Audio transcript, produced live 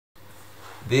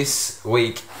This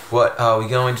week, what are we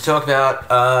going to talk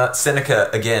about? Seneca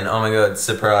again. Oh my god,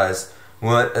 surprise.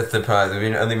 What a surprise.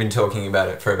 We've only been talking about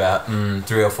it for about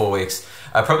 3 or 4 weeks.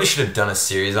 I probably should have done a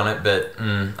series on it, but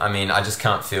I just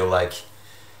can't feel like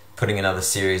putting another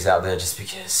series out there just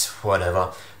because,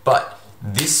 whatever. But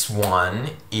this one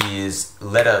is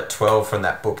letter 12 from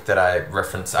that book that I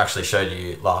actually showed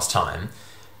you last time.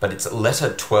 But it's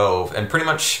letter 12, and pretty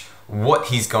much what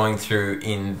he's going through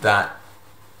in that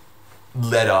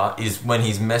letter is when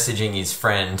he's messaging his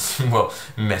friend,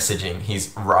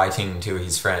 he's writing to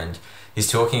his friend. He's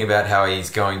talking about how he's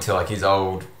going to like his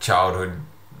old childhood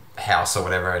house or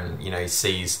whatever, and he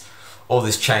sees all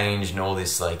this change and all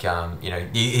this like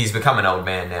he's become an old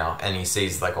man now, and he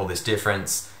sees like all this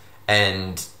difference,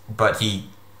 but he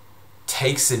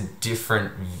takes a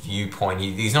different viewpoint.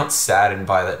 He's not saddened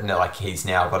by that, like he's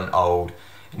now gotten old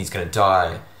and he's going to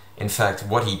die. In fact,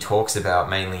 what he talks about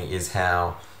mainly is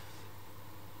how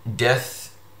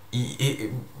death,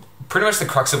 pretty much the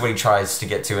crux of what he tries to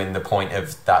get to in the point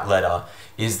of that letter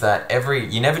is that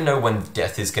you never know when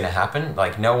death is going to happen.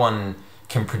 Like no one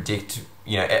can predict,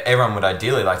 everyone would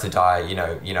ideally like to die,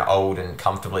 old and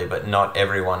comfortably, but not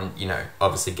everyone,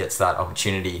 obviously gets that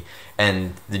opportunity.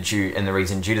 And the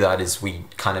reason due to that is we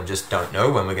kind of just don't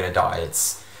know when we're going to die.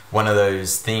 It's one of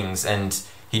those things. And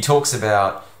he talks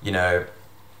about,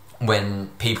 when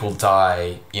people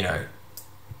die,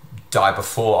 die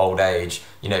before old age,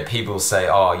 people say,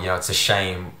 oh, it's a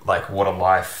shame, like what a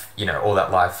life, all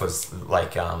that life was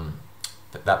like,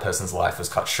 that person's life was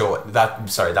cut short. That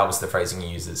was the phrasing he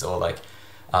uses, or like,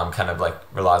 kind of like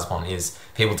relies upon, is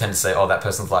people tend to say, oh, that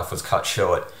person's life was cut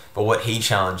short. But what he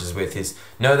challenges with is,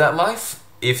 no, that life,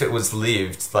 if it was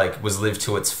lived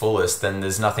to its fullest, then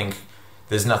there's nothing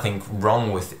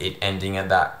wrong with it ending at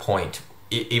that point.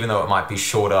 Even though it might be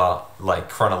shorter, like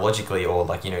chronologically, or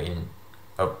like, in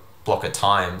a block of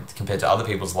time compared to other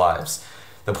people's lives.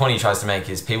 The point he tries to make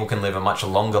is people can live a much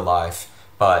longer life,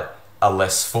 but a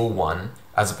less full one,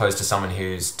 as opposed to someone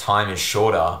whose time is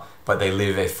shorter, but they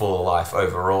live a fuller life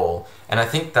overall. And I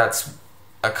think that's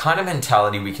a kind of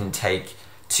mentality we can take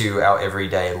to our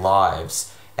everyday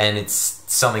lives. And it's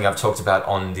something I've talked about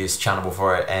on this channel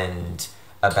before, and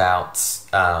about,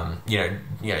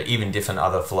 even different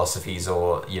other philosophies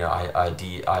or,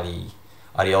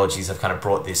 ideologies have kind of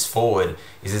brought this forward,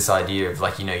 is this idea of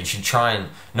like, you should try and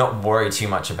not worry too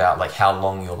much about like how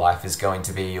long your life is going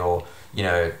to be, or,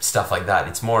 stuff like that.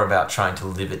 It's more about trying to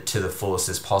live it to the fullest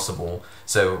as possible.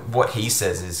 So what he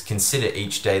says is, consider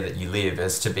each day that you live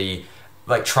as to be,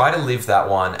 like, try to live that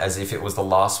one as if it was the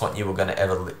last one you were going to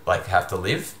ever have to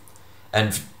live.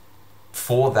 And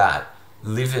for that,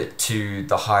 live it to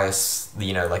the highest,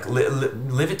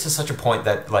 live it to such a point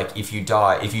that, like, if you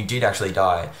did actually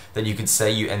die, that you could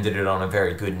say you ended it on a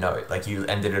very good note, like you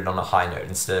ended it on a high note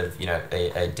instead of,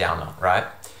 a downer, right?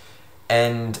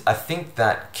 And I think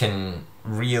that can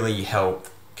really help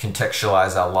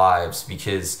contextualize our lives,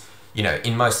 because,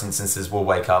 in most instances we'll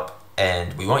wake up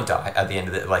and we won't die at the end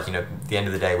of the end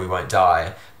of the day we won't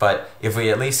die. But if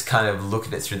we at least kind of look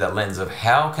at it through that lens of,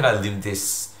 how could I live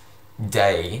this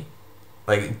day,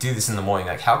 like do this in the morning,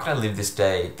 like how can I live this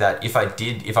day that if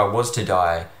I was to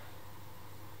die,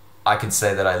 I could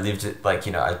say that I lived it, like,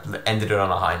 I ended it on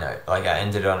a high note, like I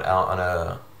ended it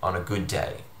on a good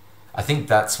day. I think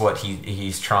that's what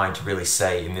he's trying to really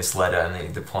say in this letter,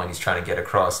 and the point he's trying to get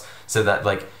across, so that,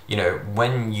 like,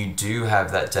 when you do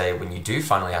have that day, when you do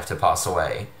finally have to pass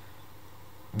away,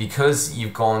 because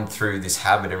you've gone through this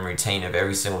habit and routine of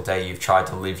every single day you've tried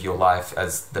to live your life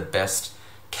as the best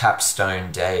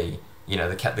capstone day,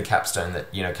 the capstone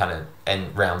that, kind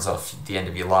of rounds off the end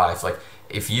of your life. Like,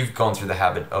 if you've gone through the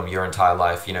habit of your entire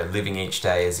life, living each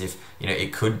day as if,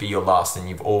 it could be your last, and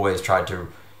you've always tried to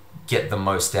get the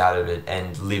most out of it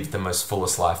and live the most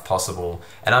fullest life possible.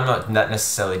 And that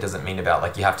necessarily doesn't mean about,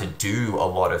 like, you have to do a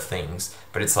lot of things,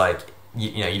 but it's like,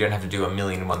 you don't have to do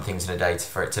 1,000,001 things in a day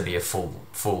for it to be a full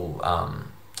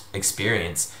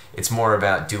experience. It's more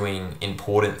about doing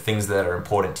important things that are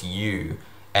important to you,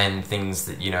 and things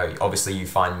that, obviously you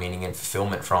find meaning and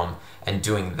fulfillment from, and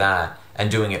doing that,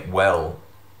 and doing it well.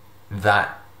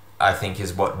 That, I think,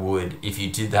 is what would, if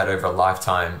you did that over a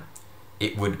lifetime,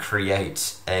 it would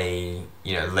create a,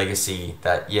 legacy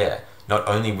that, not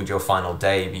only would your final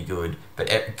day be good, but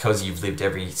because you've lived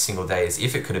every single day as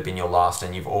if it could have been your last,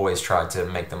 and you've always tried to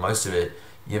make the most of it,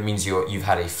 it means you've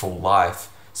had a full life.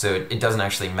 So it doesn't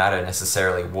actually matter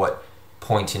necessarily what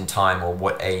point in time or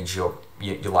what age your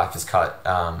life is cut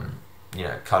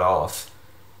off.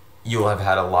 You'll have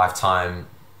had a lifetime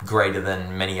greater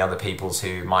than many other people's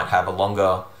who might have a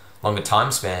longer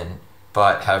time span,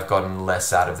 but have gotten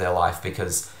less out of their life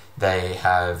because they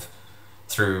have,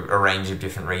 through a range of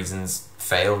different reasons,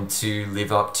 failed to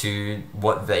live up to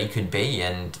what they could be,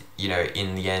 and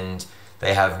in the end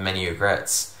they have many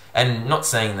regrets. And not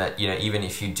saying that even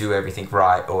if you do everything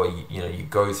right, or you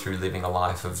go through living a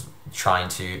life of trying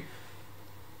to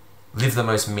live the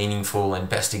most meaningful and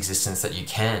best existence that you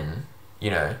can,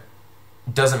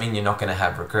 doesn't mean you're not going to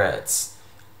have regrets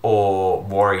or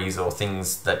worries or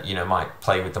things that might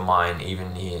play with the mind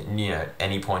even at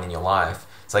any point in your life.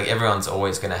 It's like everyone's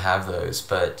always going to have those,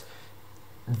 but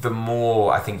the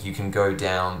more I think you can go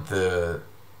down the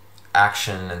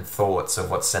action and thoughts of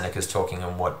what Seneca's talking,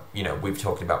 and what we've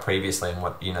talked about previously, and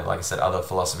what like I said, other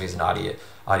philosophies and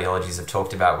ideologies have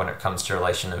talked about when it comes to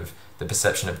relation of the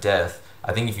perception of death.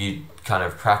 I think if you kind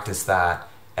of practice that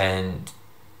and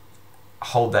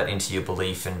hold that into your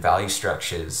belief and value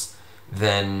structures,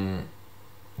 then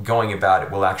going about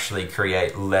it will actually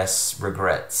create less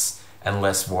regrets and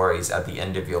less worries at the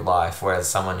end of your life. Whereas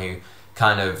someone who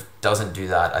kind of doesn't do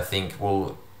that, I think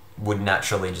would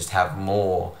naturally just have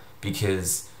more,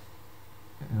 because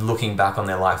looking back on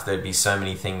their life, there'd be so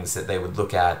many things that they would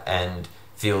look at and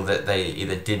feel that they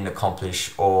either didn't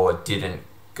accomplish or didn't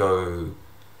follow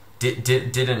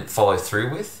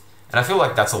through with. And I feel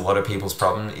like that's a lot of people's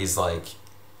problem, is like,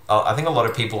 I think a lot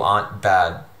of people aren't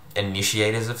bad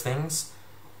initiators of things,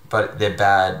 but they're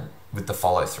bad with the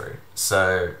follow through.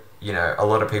 So, a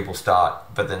lot of people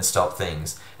start but then stop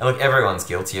things. And look, everyone's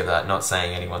guilty of that. Not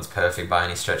saying anyone's perfect by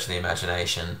any stretch of the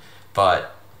imagination,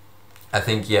 but I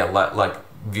think, like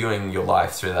viewing your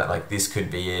life through that, like, this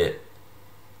could be it.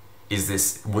 Is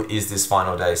this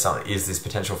final day something? Is this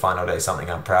potential final day something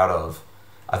I'm proud of?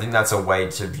 I think that's a way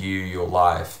to view your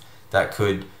life that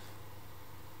could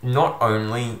not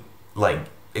only, like,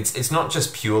 it's not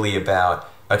just purely about,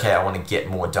 okay, I want to get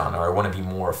more done, or I want to be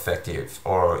more effective,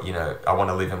 or I want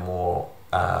to live a more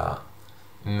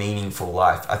meaningful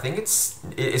life. I think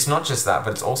it's not just that,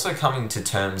 but it's also coming to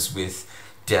terms with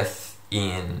death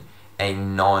in a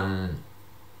non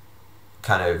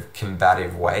kind of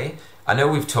combative way. I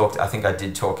know I think I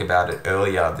did talk about it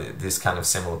earlier, this kind of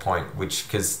similar point,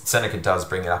 because Seneca does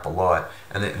bring it up a lot,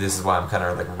 and this is why I'm kind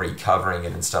of like recovering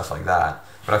it and stuff like that.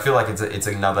 But I feel like it's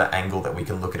another angle that we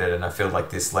can look at it, and I feel like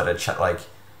this letter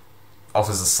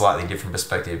offers a slightly different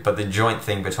perspective. But the joint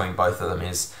thing between both of them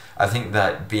is, I think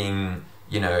that being,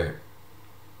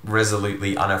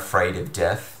 resolutely unafraid of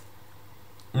death,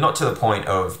 not to the point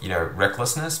of,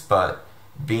 recklessness, but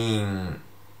being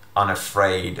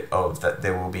unafraid of that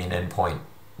there will be an end point,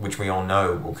 which we all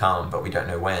know will come, but we don't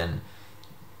know when,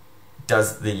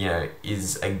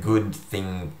 is a good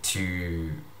thing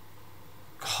to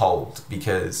hold,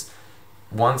 because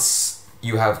once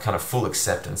you have kind of full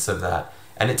acceptance of that,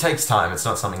 and it takes time, it's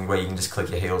not something where you can just click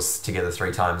your heels together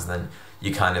 3 times and then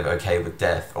you're kind of okay with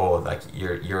death, or like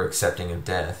you're accepting of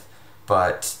death.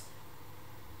 But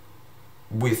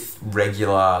with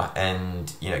regular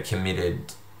and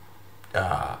committed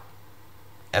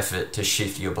effort to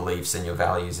shift your beliefs and your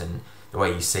values and the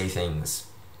way you see things,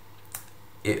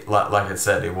 it, like I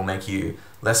said, it will make you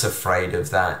less afraid of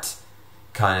that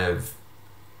kind of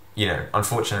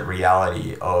unfortunate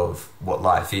reality of what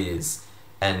life is.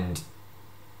 And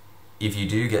if you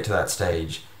do get to that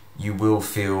stage, you will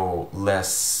feel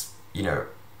less,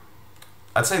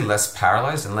 I'd say less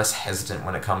paralyzed and less hesitant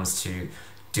when it comes to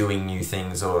doing new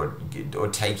things, or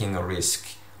taking a risk,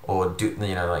 or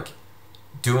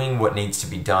doing what needs to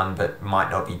be done but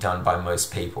might not be done by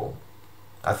most people.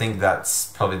 I think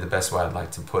that's probably the best way I'd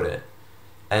like to put it.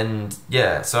 And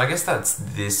yeah, so I guess that's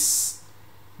this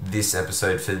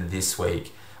episode for this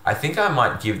week. I think I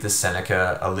might give the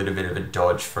Seneca a little bit of a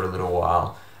dodge for a little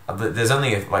while. There's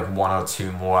only like 1 or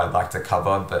 2 more I'd like to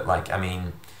cover, but I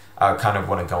kind of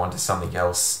want to go on to something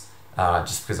else,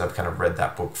 just because I've kind of read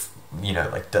that book,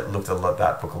 looked at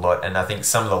that book a lot, and I think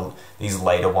some of these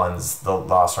later ones, the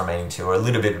last remaining 2, are a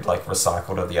little bit like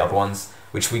recycled of the other ones,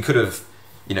 which we could have,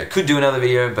 could do another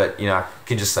video, but I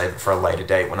could just save it for a later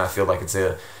date when I feel like it's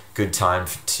a good time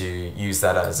to use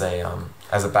that as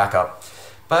a backup.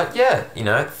 But yeah,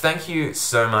 thank you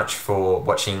so much for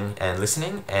watching and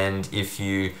listening, and if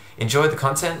you enjoyed the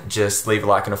content, just leave a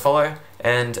like and a follow,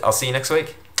 and I'll see you next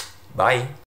week. Bye.